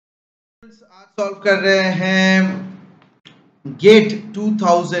Students आज solve कर रहे हैं गेट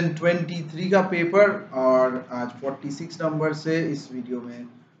 2023 का पेपर और आज 46 नंबर से इस वीडियो में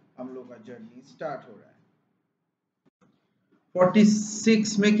हम लोग का जर्नी स्टार्ट हो रहा है।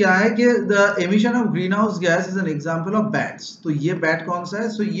 46 में क्या है कि the emission of green house gas is an example of bats. तो ये बैट कौन सा है?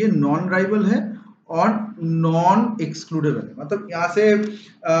 सो ये नॉन राइवल है और नॉन एक्सक्लूडेबल है। मतलब यहाँ से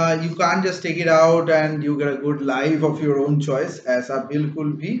you can't just take it out and you get a good life of your own choice, ऐसा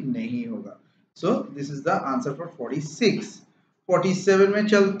बिल्कुल भी नहीं होगा। So this is the answer for 46। 47 में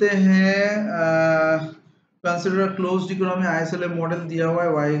चलते हैं। Consider a closed economy ISL model दिया हुआ है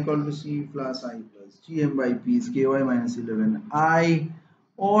y equal to c plus i plus gm by p ky minus 11i।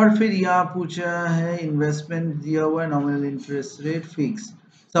 और फिर यहाँ पूछा है इन्वेस्टमेंट दिया हुआ है, nominal interest rate fix.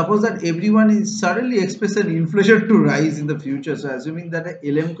 Suppose that everyone is suddenly expects an inflation to rise in the future. So assuming that the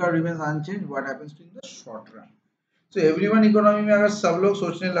LM curve remains unchanged, what happens to in the short run? So everyone economy में अगर सब लोग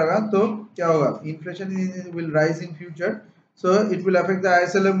सोचने लगा तो क्या होगा? Inflation will rise in future. So it will affect the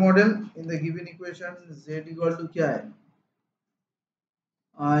ISLM model in the given equation. Z equal to क्या है?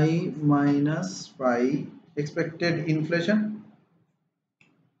 I minus pi expected inflation.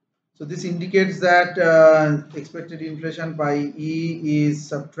 So this indicates that expected inflation pi e is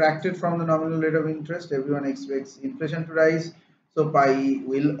subtracted from the nominal rate of interest. Everyone expects inflation to rise, so pi e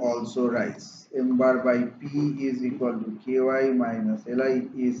will also rise. M bar by p is equal to ky minus li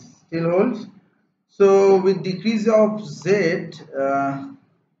is still holds. So with decrease of z,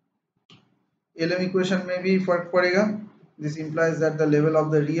 LM equation में भी फर्क पड़ेगा. This implies that the level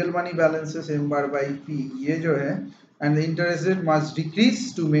of the real money balances M bar by P ये जो है and the interest rate must decrease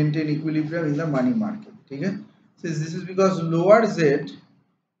to maintain equilibrium in the money market. ठीक है? Since this is because lower Z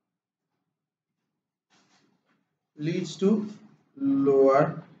leads to lower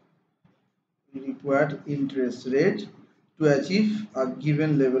required interest rate to achieve a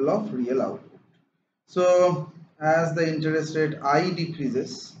given level of real output. So as the interest rate I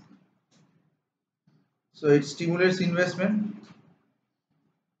decreases, so it stimulates investment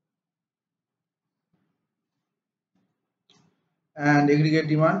and aggregate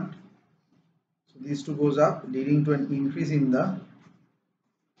demand. So these two goes up, leading to an increase in the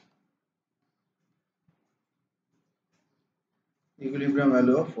equilibrium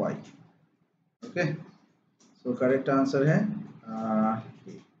value of y. Okay, so correct answer है